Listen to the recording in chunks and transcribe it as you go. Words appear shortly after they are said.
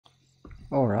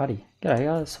Alrighty, g'day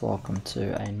guys, welcome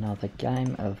to another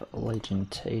game of Legion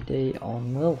TD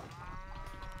on LIHL.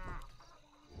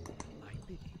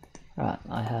 Right,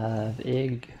 I have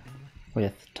IG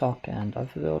with TOC and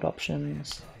overbuild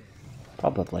options.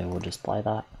 Probably we'll just play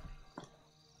that.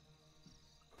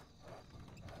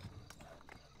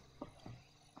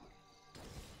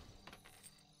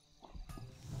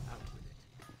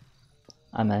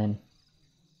 I mean,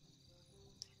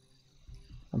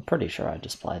 I'm pretty sure I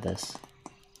just play this.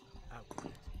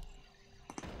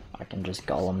 I can just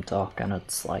golem TOC and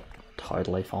it's like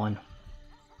totally fine.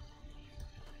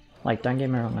 Like, don't get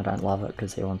me wrong, I don't love it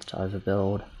because he wants to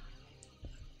overbuild.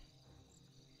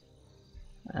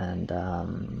 And I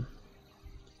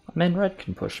mean, red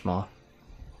can push more.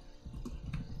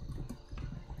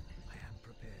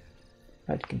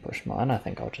 Red can push more, and I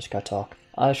think I'll just go TOC.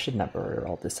 I should never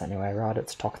reroll this anyway, right?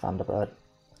 It's TOC Thunderbird.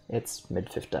 It's mid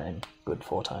 15, good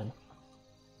 14.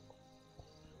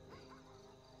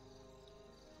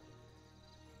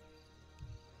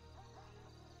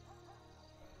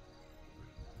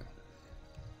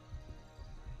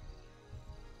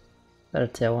 Better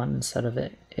tier 1 instead of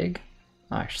egg.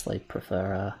 I actually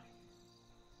prefer,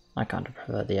 I kind of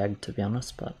prefer the egg to be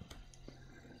honest, but...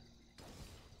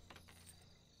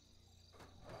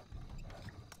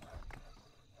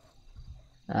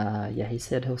 yeah, he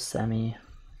said he'll semi.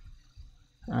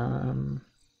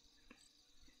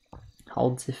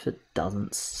 Holds if it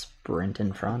doesn't sprint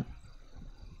in front.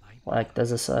 Like,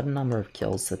 there's a certain number of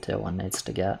kills the tier 1 needs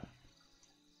to get.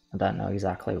 I don't know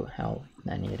exactly how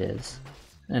many it is.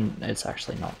 And it's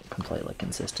actually not completely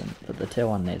consistent, but the tier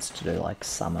 1 needs to do like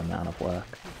some amount of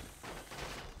work.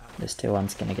 This tier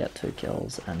 1's gonna get 2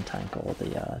 kills and tank all the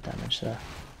damage there.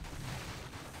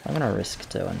 I'm gonna risk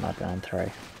 2 in mud round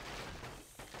 3.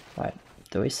 Wait,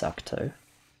 do we suck 2? I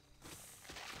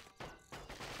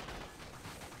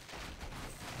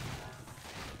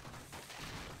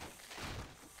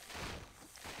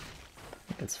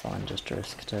think it's fine just to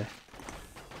risk 2.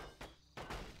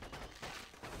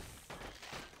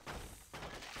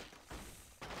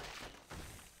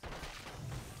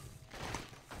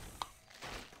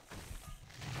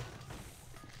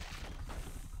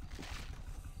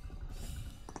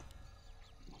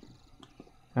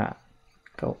 Alright,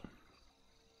 cool.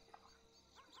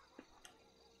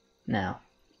 Now,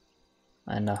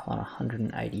 I end up on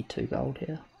 182 gold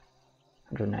here.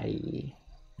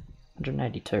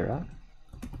 182, right?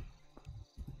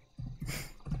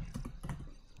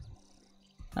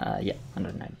 Yeah,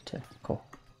 182, cool.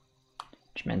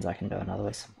 Which means I can do another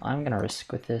risk. I'm gonna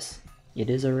risk with this. It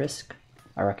is a risk.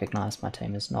 I recognize my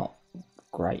team is not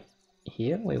great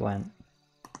here. We went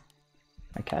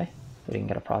okay. We didn't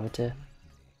get a privateer.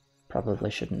 Probably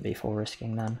shouldn't be full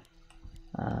risking then.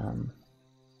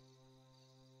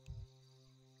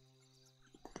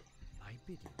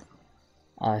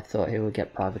 I thought he would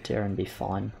get privateer and be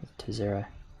fine with 2-0.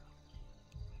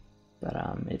 But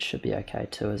it should be okay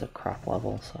too as a crap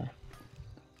level, so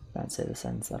don't see the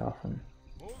sends that often.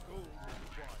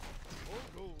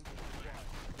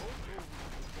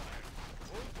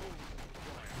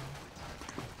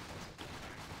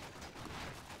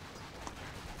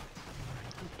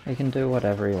 He can do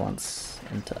whatever he wants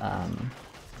into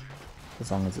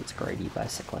as long as it's greedy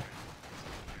basically.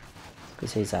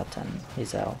 Because he's our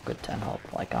good 10 hop.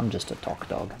 Like, I'm just a TOC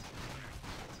dog.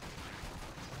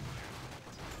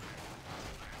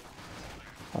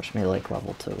 Watch me leak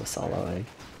level 2 with solo egg.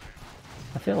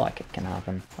 I feel like it can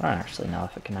happen. I don't actually know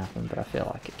if it can happen, but I feel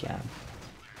like it can.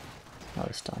 Not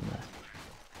this time though.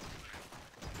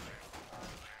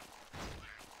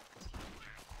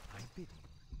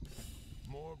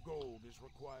 More gold is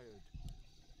required.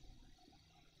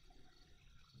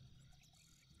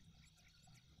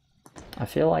 I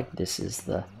feel like this is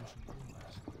the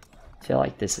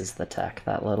tech,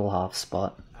 that little half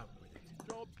spot.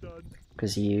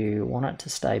 Because you want it to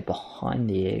stay behind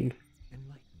the egg,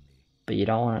 but you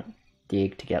don't want the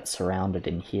egg to get surrounded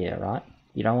in here, right?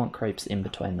 You don't want creeps in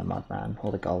between the mudman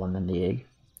or the golem and the egg.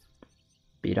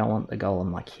 But you don't want the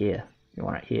golem like here, you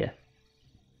want it here.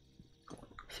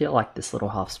 I feel like this little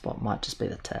half spot might just be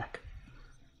the tech.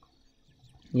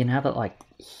 You can have it like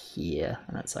here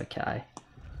and it's okay.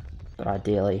 But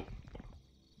ideally,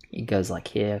 it goes like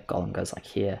here, golem goes like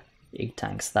here, egg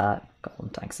tanks that,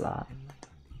 golem tanks that.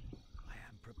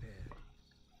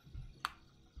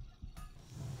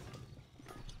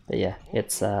 But yeah,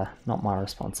 it's not my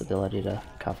responsibility to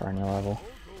cover any level.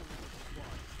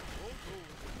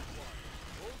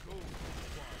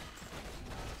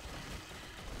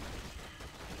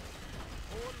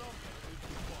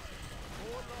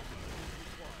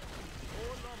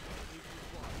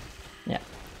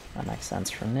 Makes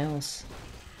sense from Niels.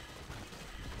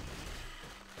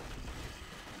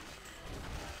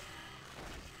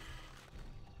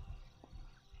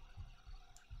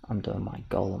 I'm doing my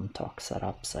golem talk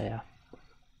setup, so yeah.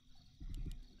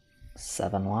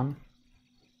 7-1.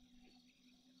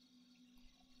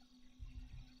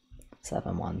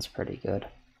 7-1's pretty good.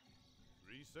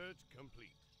 Research complete.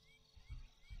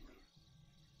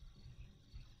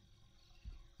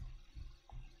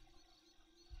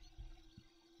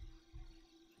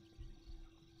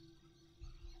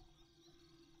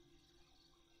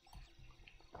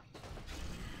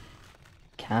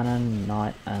 Cannon,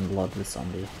 Knight, and Lord with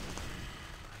Zombie.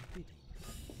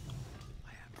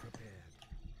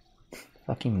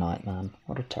 Fucking Knight, man.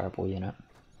 What a terrible unit.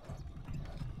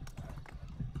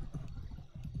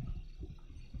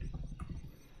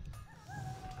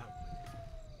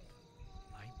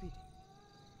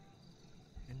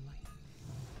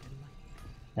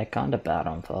 They're kinda bad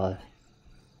on 5.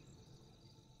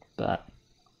 But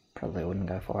probably wouldn't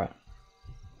go for it.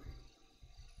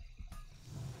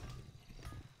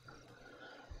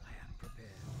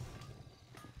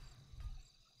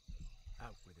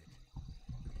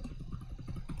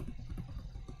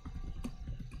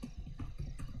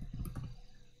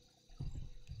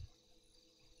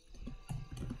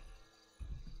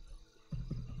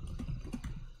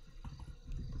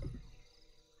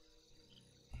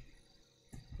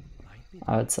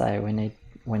 I would say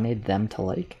we need them to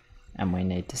leak, and we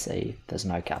need to see there's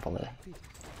no Cavalier.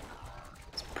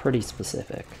 It's pretty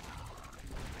specific.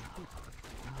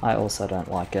 I also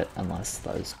don't like it unless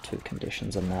those two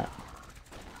conditions are met.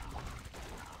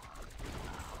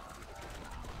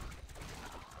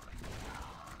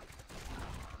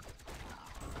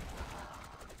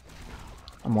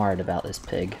 I'm worried about this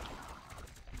pig.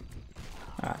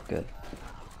 Alright, good.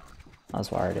 I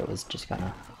was worried it was just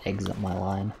gonna exit my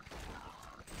line.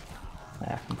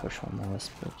 Yeah, I can push one more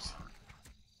wisp. Oops.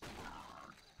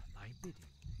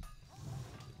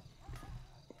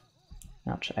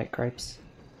 Ouch, 8 grapes.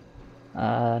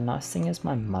 Nice thing is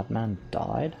my Mudman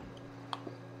died.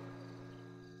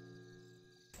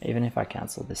 Even if I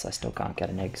cancel this, I still can't get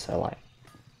an egg, so like...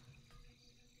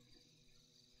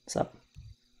 What's up?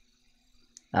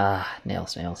 Ah,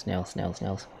 Niels.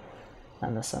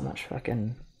 And there's so much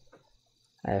fucking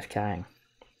AFKing.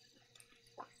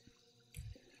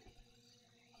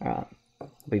 Alright,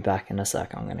 I'll be back in a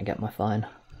sec. I'm gonna get my phone.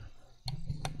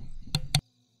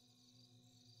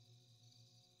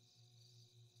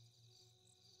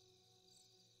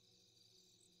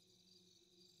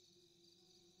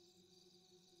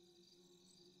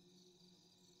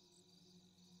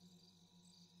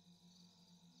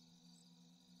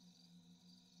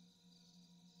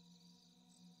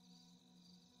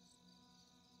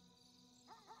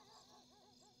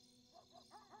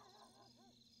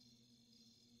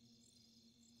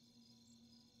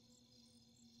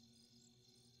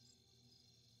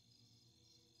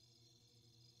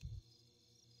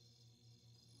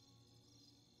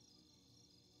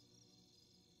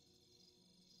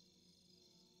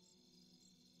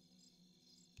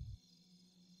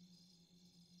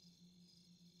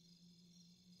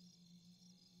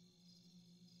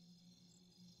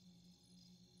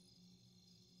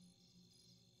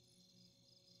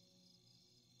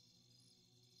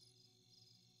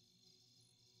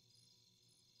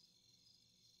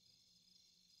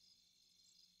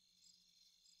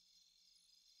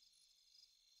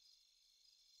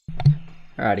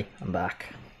 Alrighty, I'm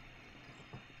back.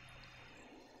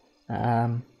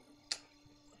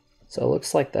 So it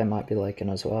looks like they might be laking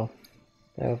as well.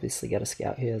 They obviously get a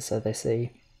scout here, so they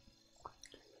see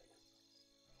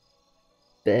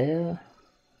Bear,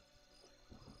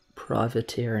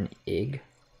 Privateer, and Egg.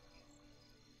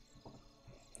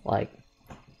 Like,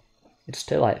 it's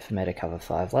too late for me to cover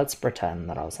 5. Let's pretend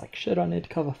that I was like, shit, I need to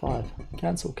cover 5.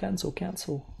 Cancel.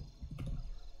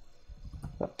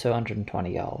 Got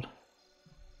 220 gold.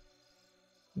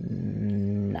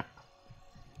 Nah.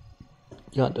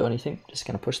 Can't do anything. Just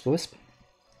gonna push the wisp.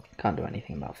 Can't do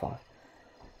anything about 5.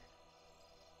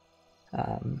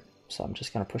 So I'm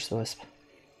just gonna push the wisp.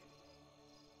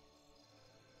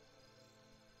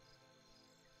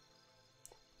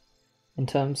 In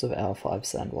terms of our 5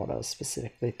 send, what I was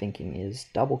specifically thinking is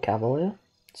double Cavalier.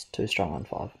 It's too strong on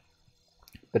 5.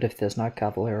 But if there's no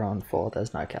Cavalier on 4,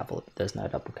 there's no double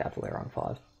Cavalier on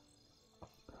 5.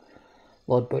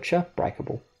 Lord Butcher,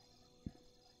 breakable.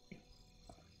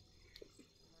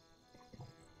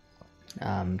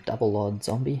 Double Lord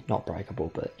Zombie, not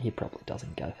breakable, but he probably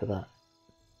doesn't go for that.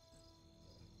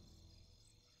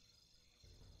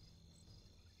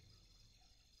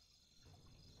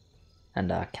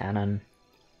 And Cannon,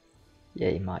 Yeah,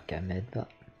 you might go mid,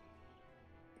 but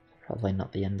probably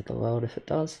not the end of the world if it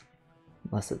does.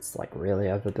 Unless it's like really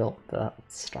overbuilt, but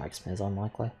that strikes me as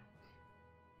unlikely.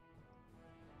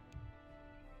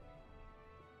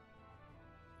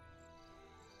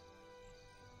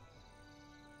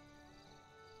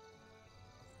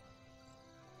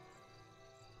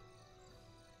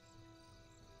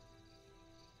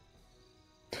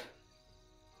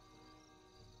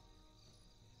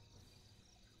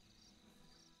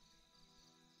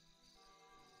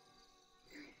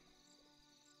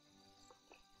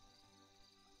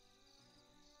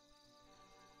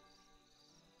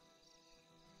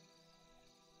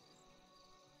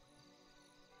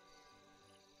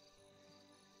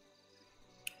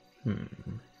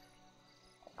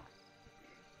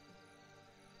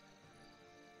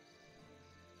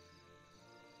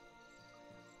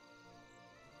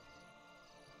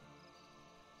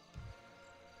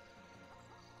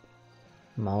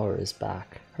 Moa is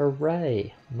back.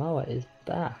 Hooray! Moa is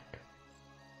back.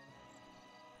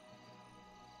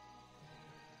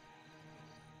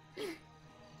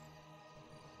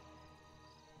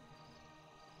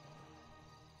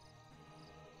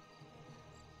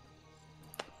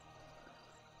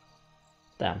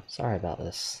 Damn, sorry about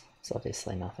this. There's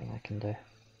obviously nothing I can do.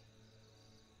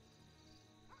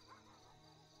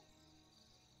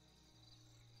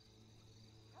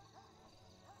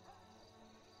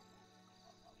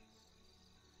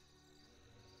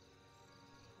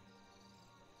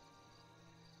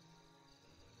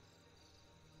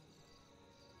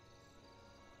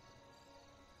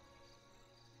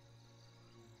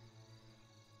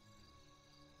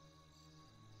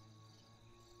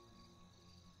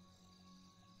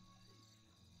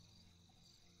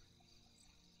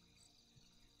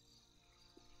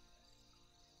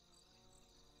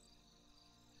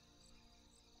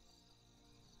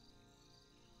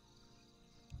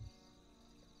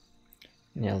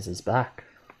 Niels is back.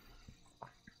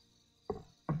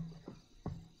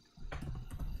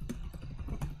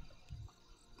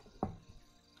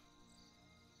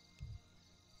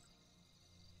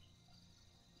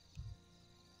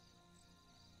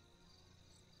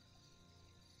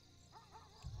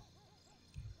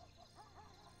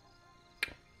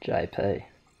 JP.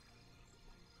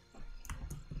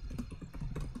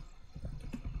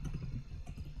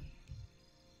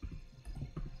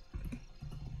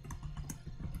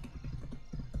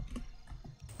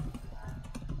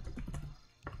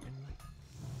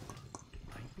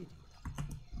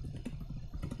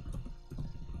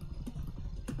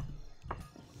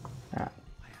 Alright.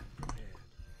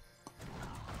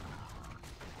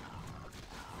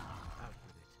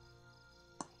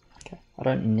 Okay, I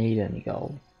don't need any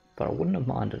gold, but I wouldn't have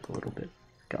minded a little bit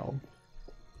gold.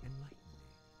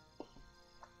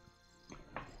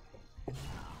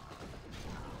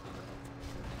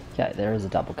 Okay, there is a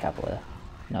double cavalier.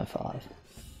 No 5.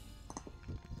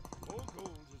 More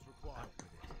gold is required.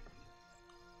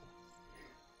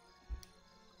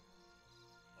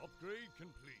 Upgrade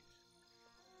complete.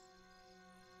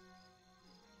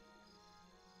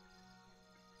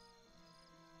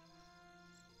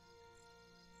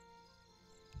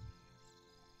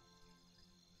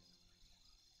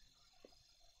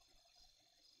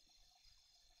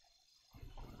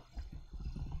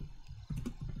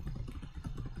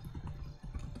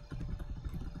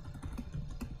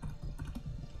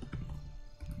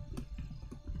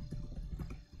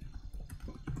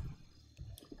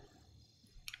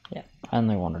 Yeah, I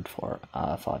only wanted 5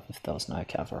 if there was no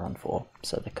cover on 4,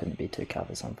 so there couldn't be 2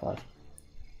 covers on 5.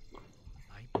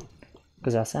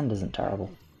 Because our send isn't terrible.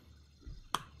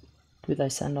 Do they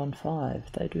send on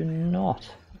 5? They do not.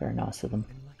 Very nice of them.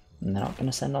 And they're not going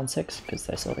to send on 6 because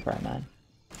they saw the Grey Man.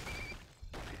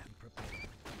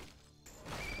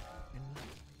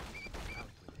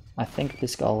 I think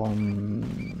this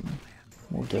golem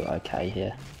will do okay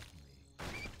here.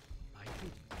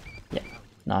 Yeah,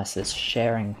 nice. It's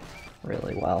sharing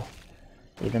really well.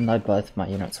 Even though both my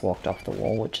units walked off the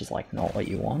wall, which is like not what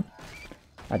you want,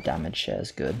 my damage share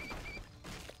is good.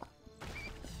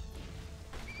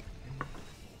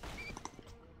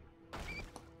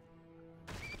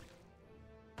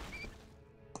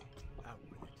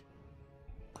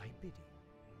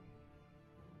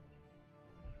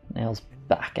 Niels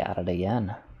back at it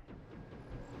again.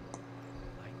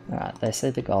 Alright, they see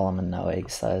the golem and no egg,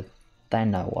 so they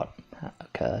know what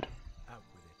occurred.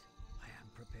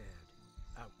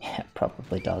 Yeah, it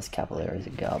probably does. Cavalier is a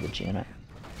garbage unit.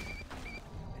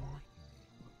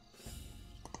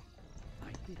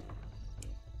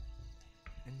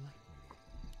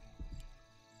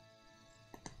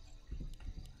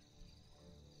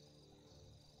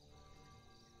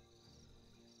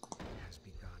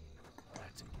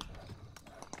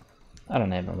 I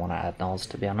don't even want to add Niels,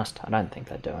 to be honest. I don't think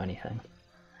they do anything.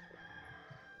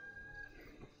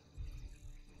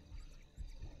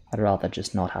 I'd rather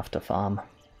just not have to farm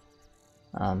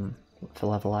for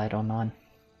level 8 or 9.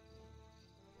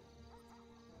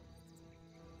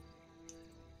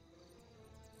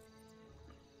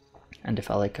 And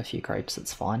if I leak a few creeps,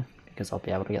 it's fine, because I'll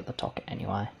be able to get the Tok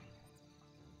anyway.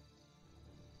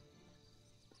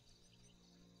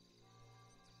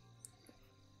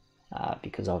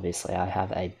 Because obviously I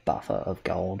have a buffer of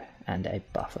gold and a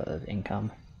buffer of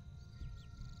income.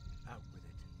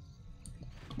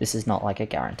 This is not like a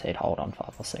guaranteed hold on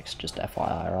 5 or 6, just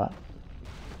FYI, right?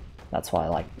 That's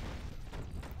why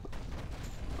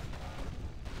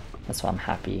that's why I'm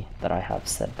happy that I have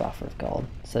said buffer of gold.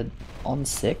 So on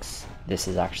 6, this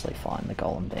is actually fine, the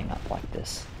golem being up like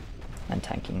this and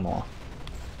tanking more.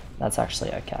 That's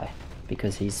actually okay,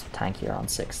 because he's tankier on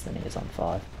 6 than he is on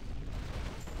 5.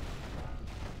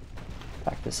 In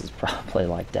fact, this is probably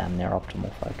like damn near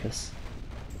optimal focus.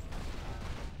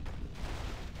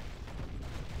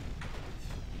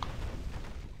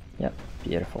 Yep,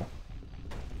 beautiful.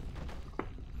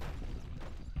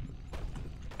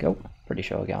 Go. Pretty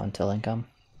sure we're going till income.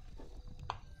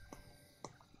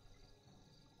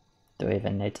 Do we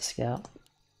even need to scout?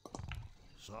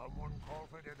 Someone call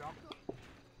for the doctor?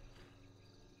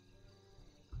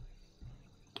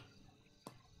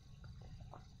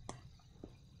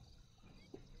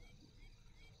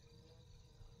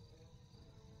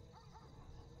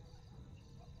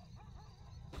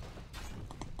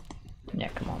 Yeah,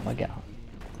 come on, we're going.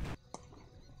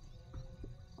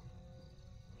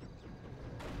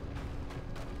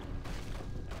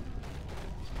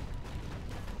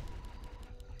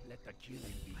 Let the killing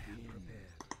begin.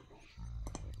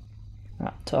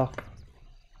 Right, Tok.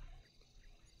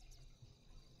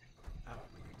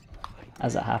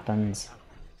 As it happens,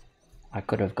 I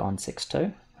could have gone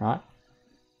 6-2, right?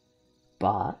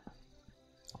 But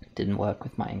it didn't work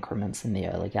with my increments in the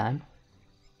early game.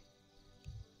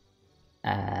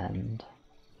 And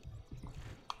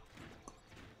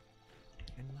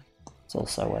it's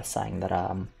also worth saying that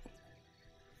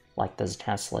like there's a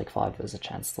chance to leak 5, there's a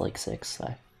chance to leak 6,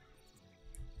 so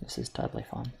this is totally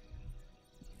fine.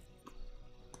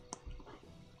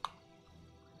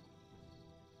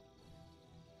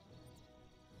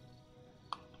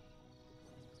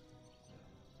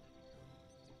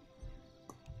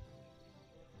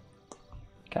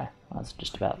 Okay, I was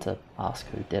just about to ask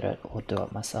who did it or do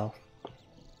it myself.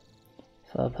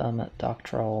 Fur Hermit, Dark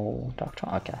Troll,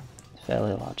 okay.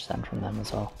 Fairly large send from them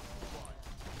as well.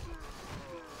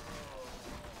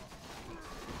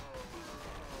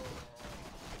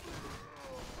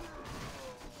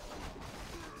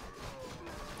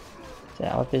 So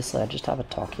yeah, obviously I just have a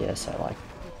Tok here, so like,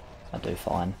 I do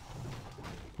fine.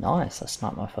 Nice, I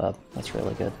sniped my Furb, that's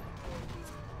really good.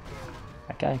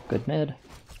 Okay, good mid.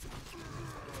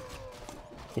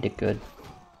 He did good.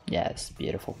 Yeah, it's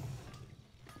beautiful.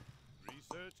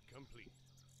 Research complete.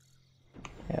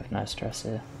 You have no stress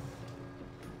here.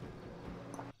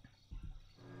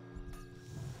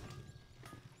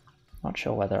 Not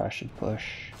sure whether I should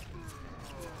push.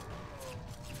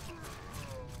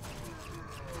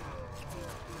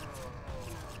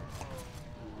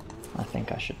 I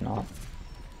think I should not.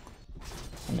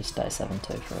 And just stay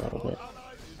 7-2 for a little bit.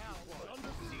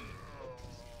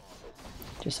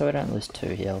 Just so we don't lose 2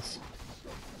 heals.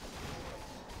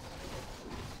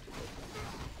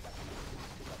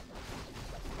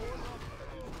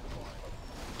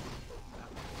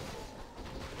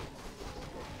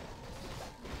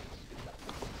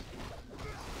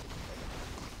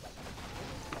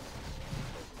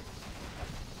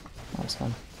 Nice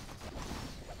one.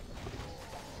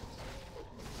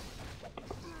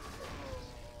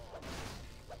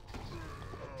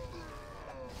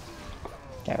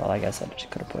 Okay, well I guess I just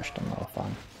could have pushed him, more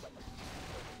fun.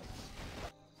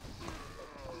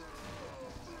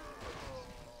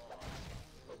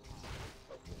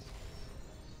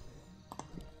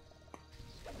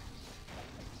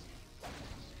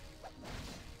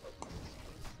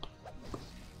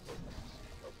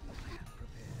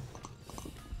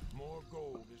 More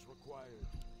gold is required.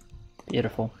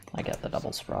 Beautiful, I get the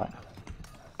double sprite.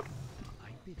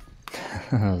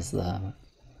 That was the hermit.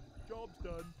 Job's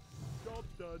done. Job's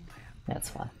done. Yeah, it's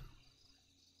fine.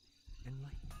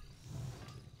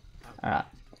 Alright,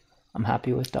 I'm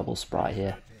happy with double sprite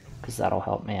here, because that'll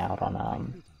help me out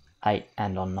on 8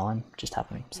 and on 9, just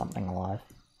having something alive,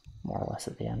 more or less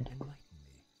at the end.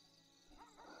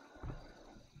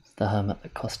 It's the hermit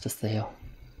that cost us the heal,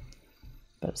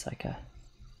 but it's okay.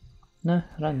 No,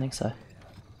 I don't think so.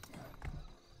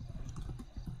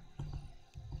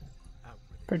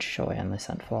 Pretty sure we only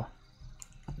sent 4.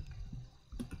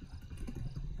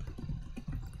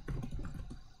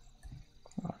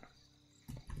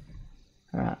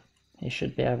 Alright, he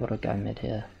should be able to go mid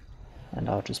here, and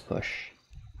I'll just push.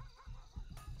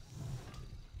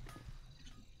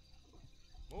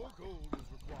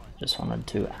 Just wanted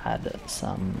to add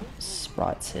some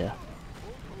sprites here,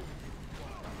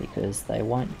 because they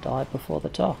won't die before the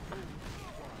talk.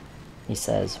 He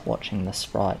says, watching the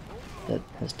sprite that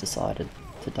has decided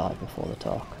to die before the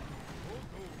talk.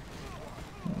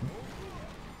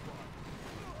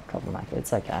 Problematic.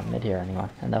 It's okay, mid here anyway,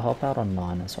 and they'll hop out on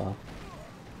 9 as well.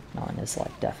 9 is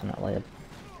like definitely a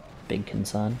big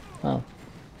concern. Well,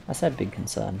 I said big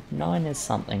concern. 9 is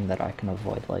something that I can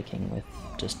avoid leaking with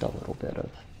just a little bit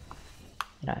of,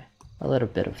 you know, a little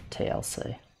bit of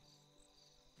TLC.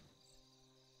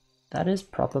 That is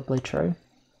probably true.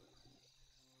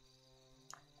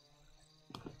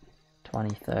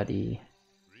 20, 30,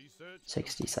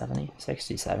 60, 70.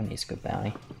 60, 70 is good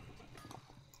bounty.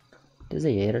 Does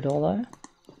he eat it all though?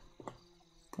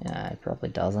 Yeah, he probably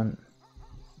doesn't.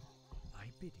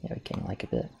 Yeah, we king like a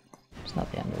bit. It's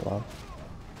not the end of the world.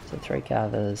 So 3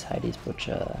 Cathers, Hades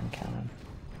Butcher, and Cannon.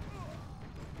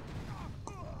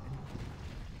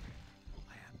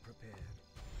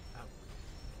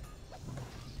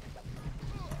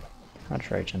 How much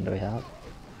regen do we have?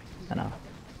 Enough.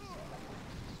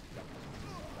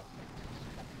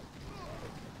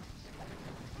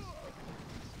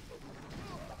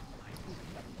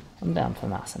 I'm down for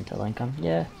mass until income.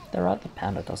 Yeah, they're right, the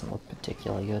panda doesn't look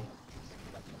particularly good.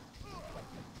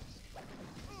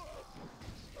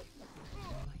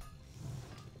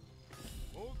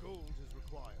 More gold is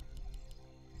required.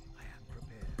 I am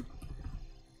prepared.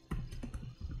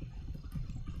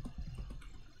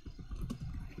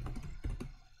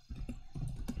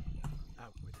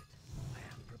 Out with it. I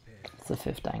am prepared. It's the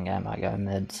 15 game I go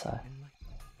mid, so.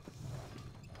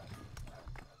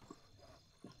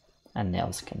 And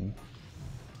Niels can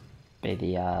be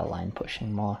the lane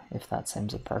pushing more if that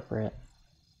seems appropriate.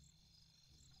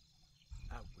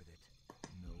 Out with it.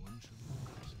 No one should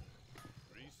lose.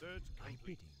 Research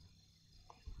complete.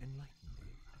 Enlighten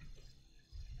me.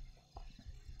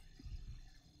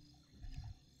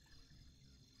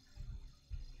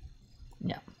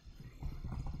 Yeah.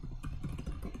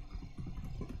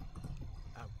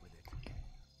 Out with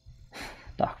it.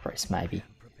 Dark Priest maybe.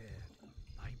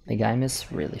 The game is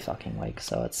really fucking weak,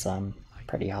 so it's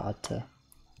pretty hard to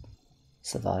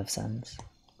survive sends.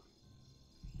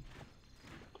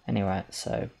 Anyway,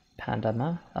 so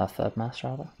Panda third mass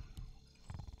rather.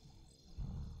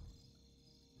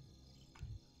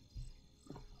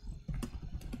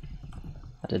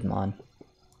 I did mine.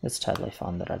 It's totally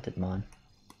fine that I did mine.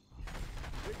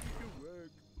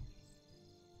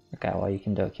 Okay, well you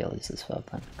can do Achilles' third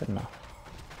then. Good enough.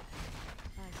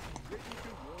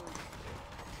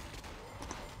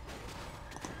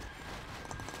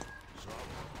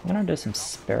 I'm gonna do some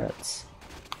spirits.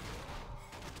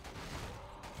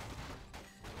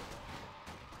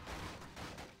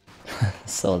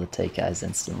 Saw the TKs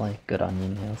instantly. Good on you,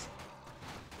 Niels.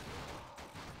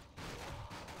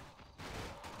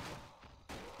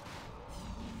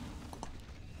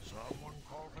 Someone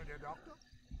call for the doctor?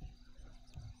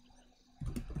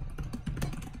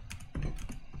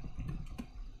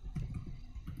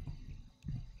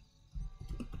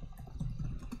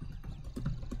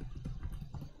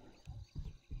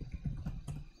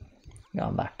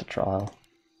 Going back to trial.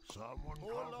 Someone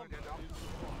call for the doctor?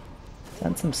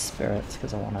 Send some spirits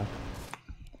because I want to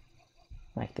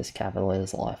make this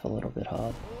cavalier's life a little bit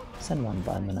hard. Send 1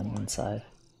 bowman and then save.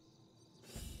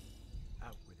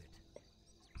 Out with it.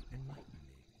 Enlighten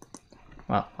me.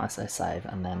 Well, I say save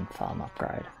and then farm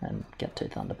upgrade and get 2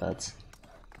 Thunderbirds.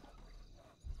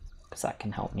 Because that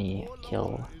can help me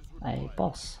kill a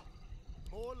boss.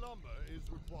 More lumber is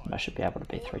required. And I should be able to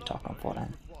be 3 talk on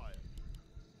 14.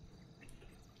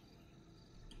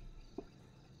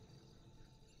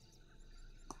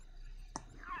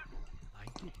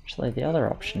 Actually, the other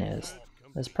option is,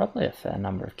 there's probably a fair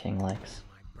number of king lakes.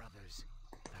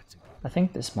 I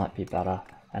think this might be better,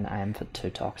 and aim for 2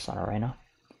 talks on arena.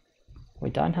 We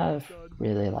don't have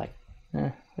really like,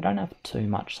 we don't have too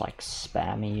much like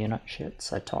spammy unit shit,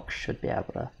 so talks should be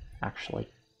able to actually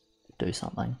do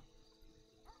something.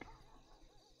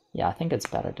 Yeah, I think it's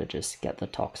better to just get the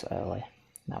talks early.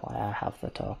 That way I have the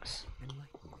talks.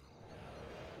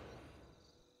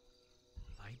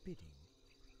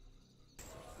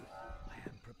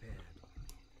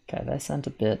 Okay, they sent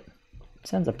a bit.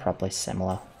 Sends are probably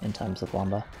similar in terms of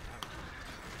lumber.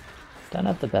 Don't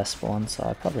have the best spawn, so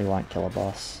I probably won't kill a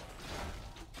boss.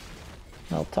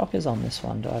 Well, Tok is on this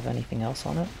one. Do I have anything else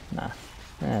on it? Nah.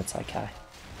 It's okay.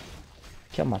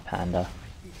 Kill my panda.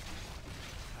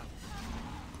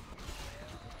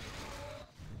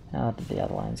 How did the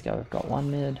other lanes go? We've got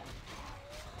one mid.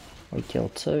 We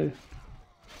killed two.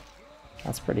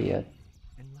 That's pretty good.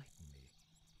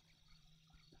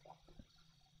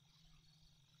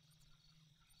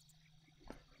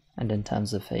 And in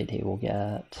terms of feed, he will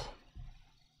get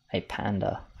a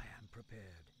panda.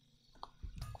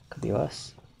 Could be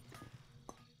worse.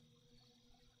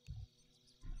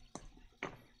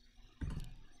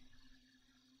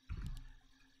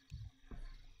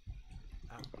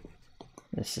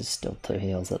 This is still 2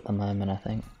 heals at the moment, I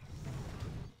think.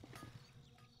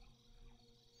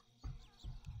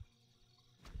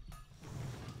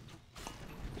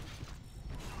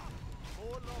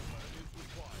 More lumber is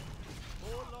required.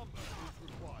 More lumber is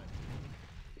required.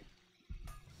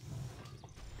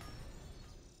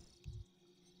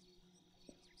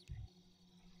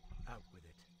 Out with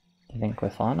it. I think we're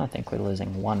fine. I think we're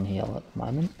losing 1 heal at the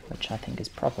moment, which I think is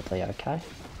probably okay.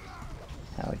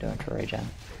 How are we doing to regen?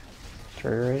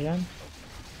 3 regen?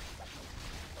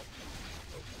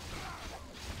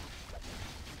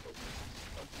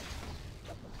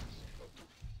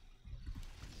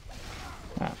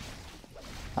 Right.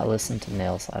 I listened to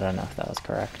Niels, I don't know if that was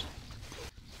correct.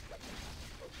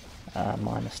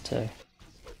 -2.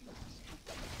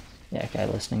 Yeah, okay,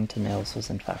 listening to Niels was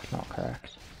in fact not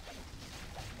correct.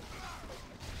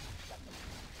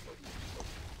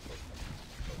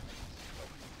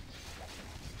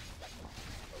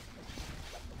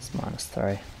 It's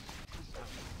 -3.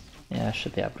 Yeah, I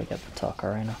should be able to get the Tok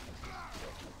arena.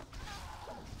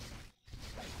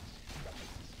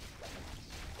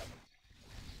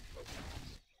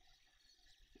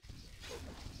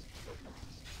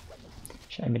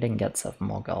 Shame we didn't get 7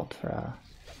 more gold for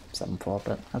 7-4,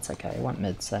 but that's okay. It went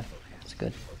mid, so it's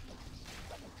good.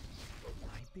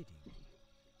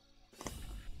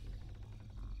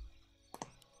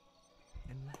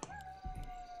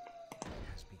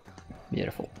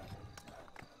 Beautiful.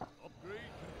 Upgrade complete.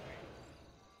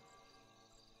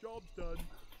 Job's done.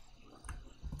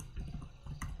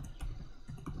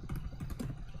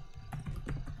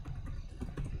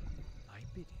 I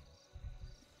bid him.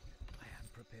 I am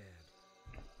prepared.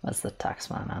 That's the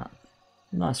taxman out.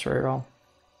 Nice reroll.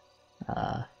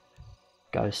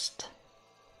 Ghost,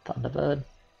 Thunderbird,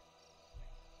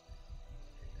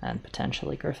 and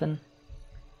potentially Griffin.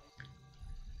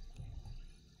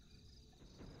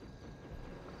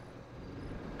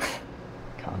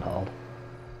 Can't hold.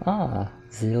 Ah,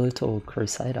 the little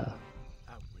crusader.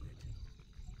 Out with it.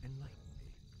 Enlighten me.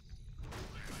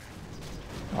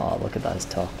 Oh, look at those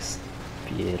Toks.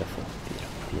 Beautiful,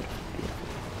 beautiful, beautiful, beautiful.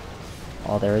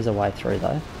 Oh, there is a way through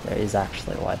though. There is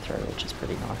actually a way through, which is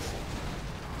pretty nice.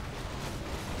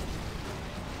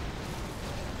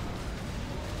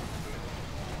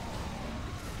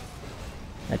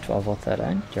 A 12 or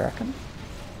 13, do you reckon?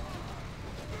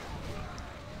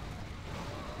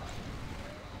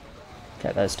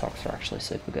 Okay, those Toks are actually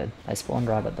super good. They spawned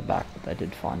right at the back, but they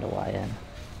did find a way in.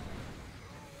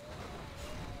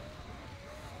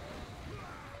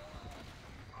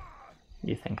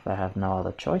 You think they have no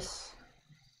other choice?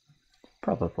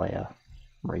 Probably a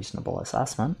reasonable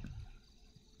assessment.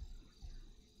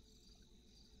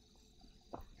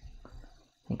 I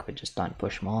think we just don't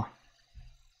push more.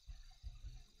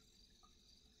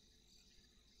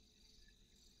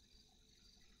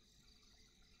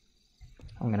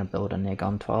 I'm gonna build an egg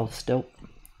on 12 still.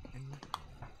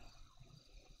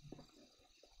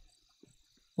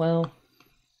 Well,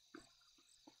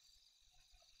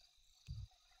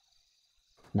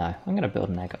 no, I'm gonna build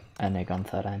an egg on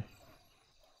 13.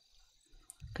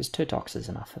 Because 2 Toks is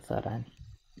enough for 13.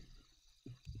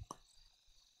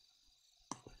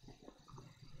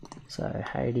 So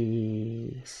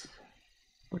Hades,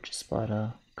 Butcher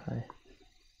Spider, okay.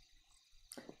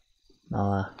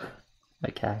 Noah,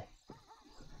 okay.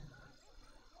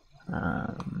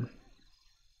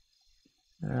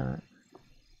 Alright.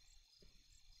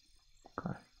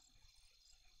 Okay.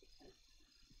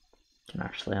 Can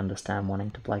actually understand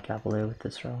wanting to play Cavalier with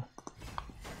this role.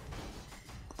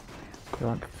 You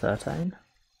want 13?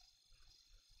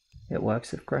 It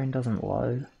works if green doesn't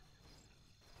load.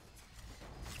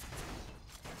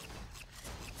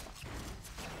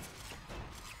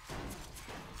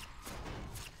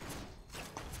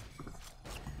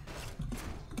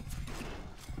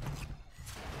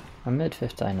 I'm mid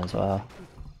 15 as well.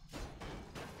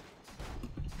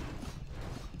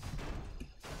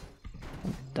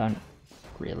 Don't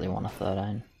really want a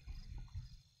 13,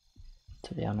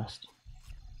 to be honest.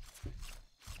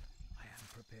 I am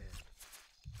prepared.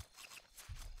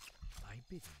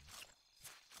 bidding.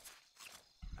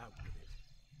 Out with it.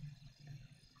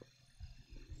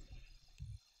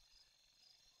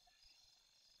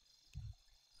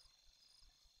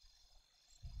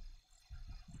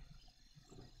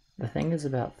 The thing is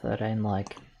about 13,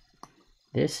 like,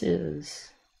 this is,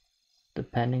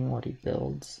 depending what he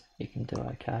builds, he can do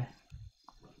okay.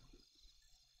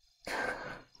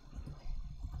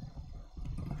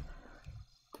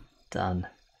 Done.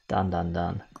 Done, done,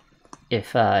 done.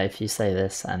 If you say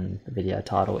this and the video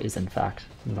title is in fact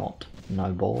not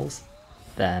no balls,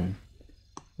 then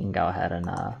you can go ahead and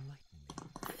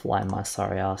flame my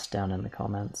sorry ass down in the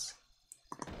comments.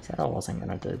 Said I wasn't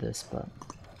gonna do this, but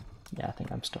yeah, I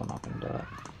think I'm still not gonna do it.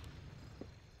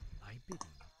 I bid you.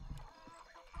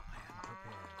 I am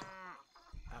prepared.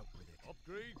 Out with it.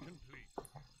 Upgrade complete.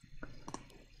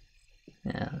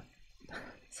 Yeah,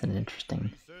 it's an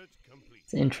interesting. Research complete.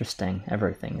 It's interesting.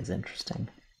 Everything is interesting.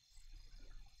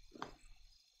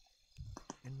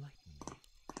 Enlighten me.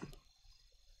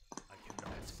 I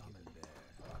cannot summon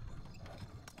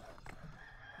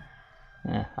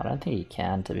there. Yeah, I don't think you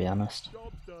can, to be honest.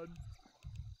 Job done.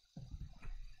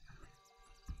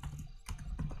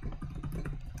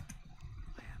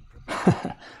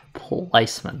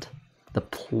 Placement. The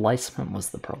placement was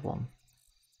the problem.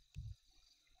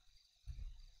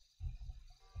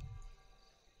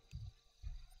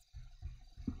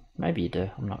 Maybe you do,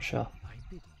 I'm not sure.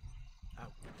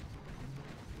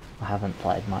 I haven't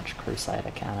played much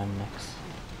Crusader Cannon mix.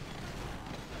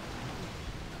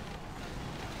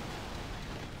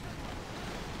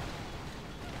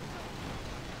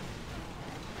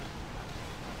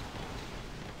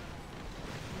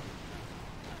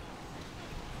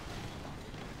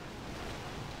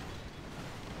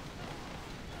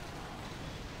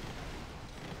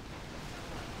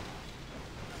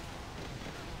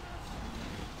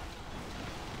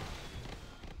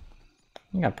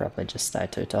 I think I'd probably just stay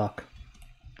 2-talk.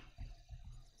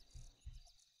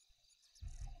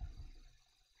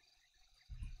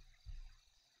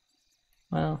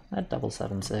 Well, at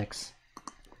 776.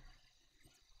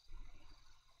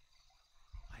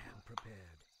 I am prepared.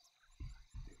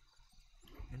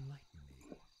 Enlighten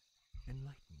me.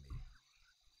 Enlighten me.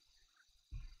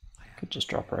 Could just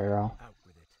drop reroll. Out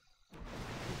with it.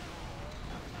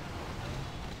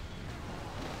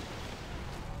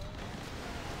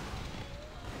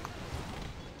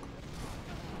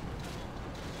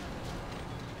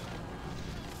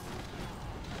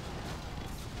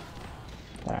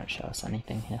 They don't show us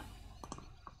anything here.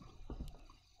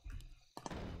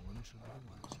 No one shall be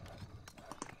wiser.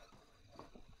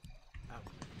 Out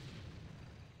with it.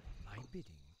 My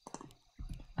bidding.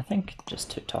 I think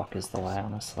just 2-talk is the way,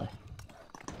 honestly.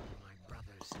 My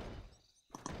brothers.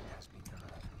 It has been done.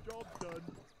 Job done.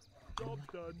 Job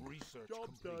done. Research Job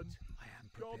complete. Done. I am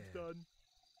prepared. Job done.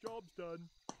 Job's done.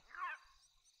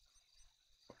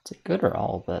 It's a good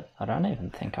roll, but I don't even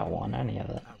think I won any of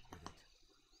it. Out with it.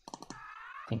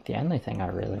 I think the only thing I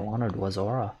really wanted was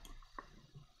aura.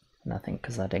 And I think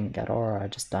because I didn't get aura, I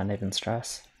just don't even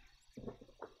stress.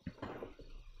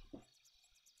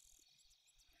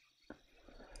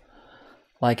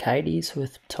 Like, Hades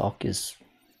with Tok is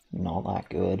not that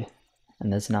good,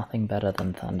 and there's nothing better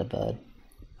than Thunderbird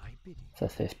My bidding. for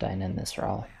 15 in this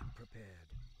role. I am prepared.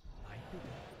 My bidding.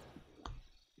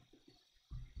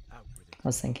 Out with it. I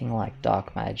was thinking like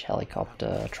Dark Mage,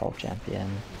 Helicopter, Troll Champion,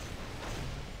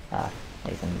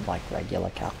 even like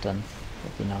regular Captain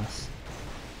would be nice.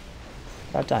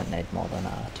 But I don't need more than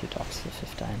 2 tops for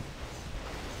 15.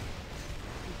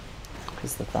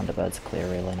 Because the Thunderbirds clear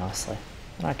really nicely.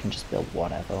 And I can just build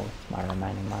whatever with my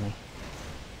remaining money.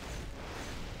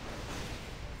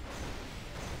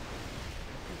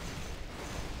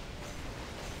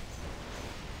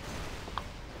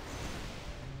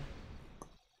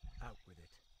 Out with it.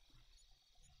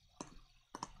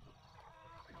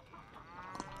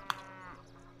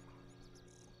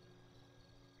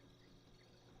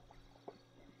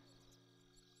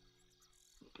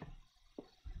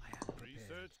 I am prepared.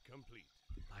 Research complete.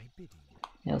 My bidding.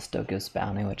 Niels still gives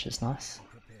bounty, which is nice.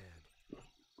 Prepared.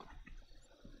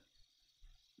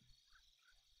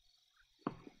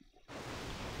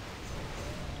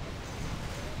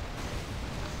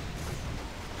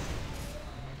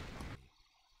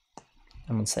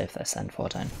 And we'll see if they send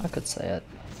 14. I could see it.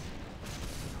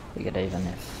 We could even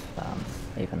if,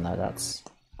 even though that's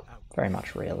very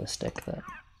much realistic that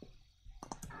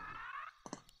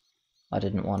I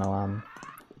didn't want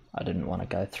to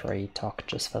go 3 Tok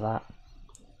just for that.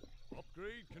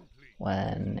 Upgrade complete.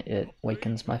 When it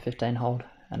weakens my 15 hold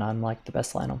and I'm like the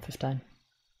best lane on 15.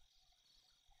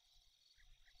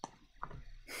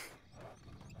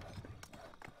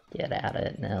 Get out of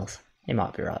it, Niels. He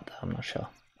might be right though, I'm not sure.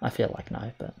 I feel like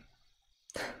no, but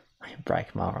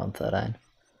break Mara on 13.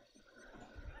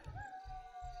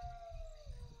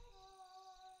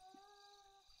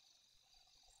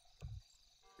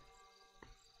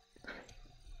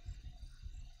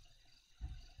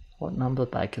 What number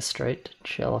Baker Street did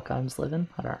Sherlock Holmes live in?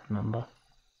 I don't remember.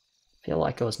 I feel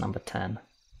like it was number 10.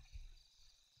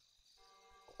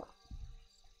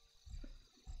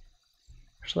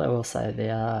 Actually, I will say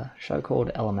the show called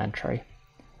Elementary.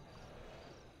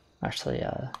 Actually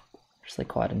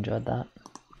quite enjoyed that.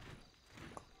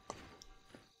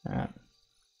 Alright.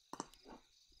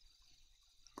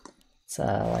 It's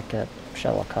like a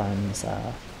Sherlock Holmes,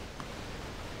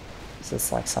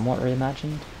 it's like somewhat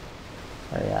reimagined.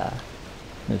 Where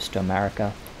he moves to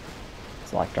America.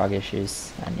 It's like drug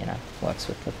issues and, you know, works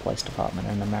with the police department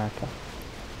in America.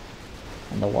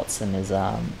 And the Watson is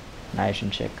an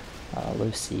Asian chick,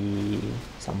 Lucy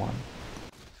someone.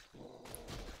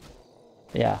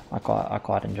 But yeah, I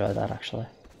quite enjoy that actually.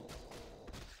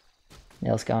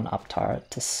 Niels going up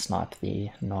turret to snipe the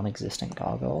non-existent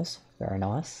gargoyles. Very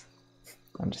nice.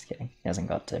 I'm just kidding. He hasn't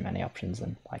got too many options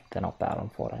and like they're not bad on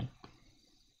 14.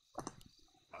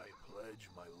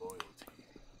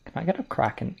 Can I get a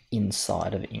Kraken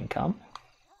inside of income?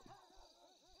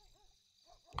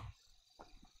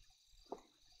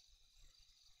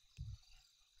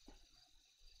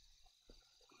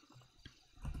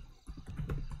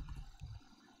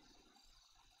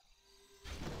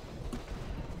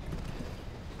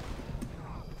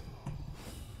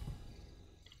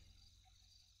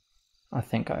 I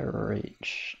think I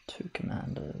reach 2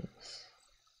 commanders.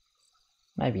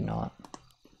 Maybe not.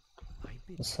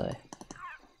 We'll see.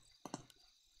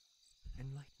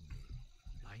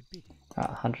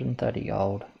 130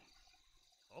 gold.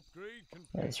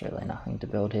 There's really nothing to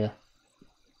build here.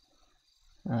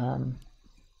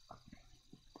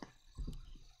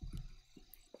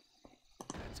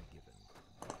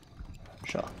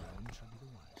 Sure.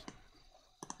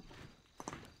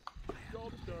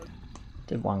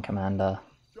 Did 1 commander.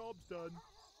 Job's done.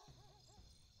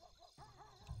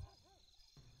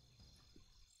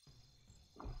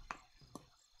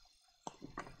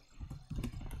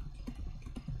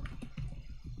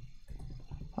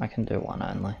 I can do 1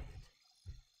 only.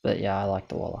 But yeah, I like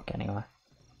the Warlock anyway.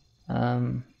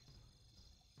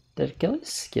 Did Gilly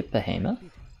skip Behemoth?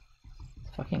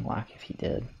 It's fucking whack if he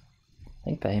did. I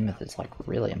think Behemoth is like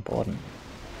really important.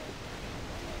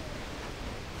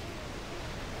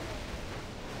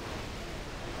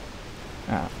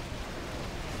 Alright.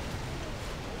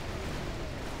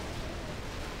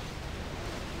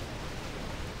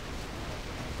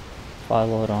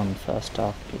 Firelord on first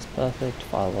talk is perfect,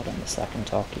 Firelord on the second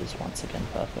talk is once again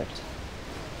perfect.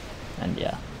 And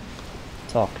yeah,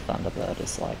 talk Thunderbird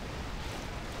is like,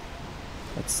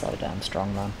 it's so damn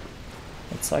strong man.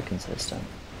 It's so consistent.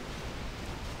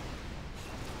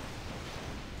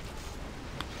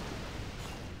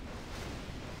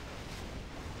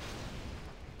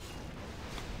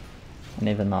 And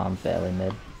even though I'm barely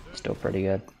mid, still pretty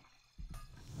good.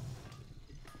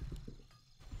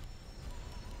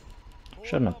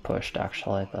 Shouldn't have pushed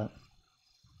actually, but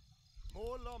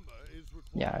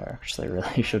yeah, I actually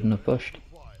really shouldn't have pushed.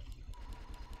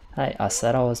 Hey, I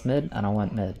said I was mid and I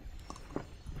went mid.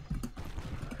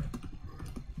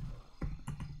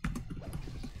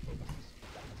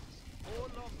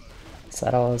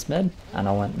 Said I was mid and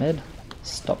I went mid.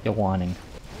 Stop your whining.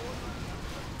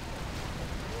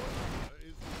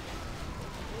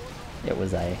 It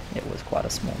was quite a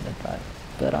small mid though.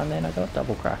 But I mean, I got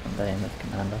double Kraken Behemoth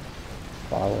Commander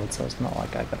Firelord, so it's not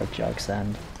like I got a joke's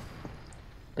end.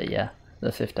 But yeah,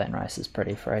 the 15 race is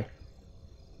pretty free.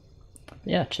 But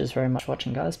yeah, cheers very much for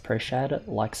watching guys, appreciate it,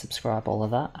 like, subscribe, all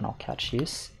of that, and I'll catch you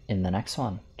in the next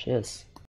one. Cheers.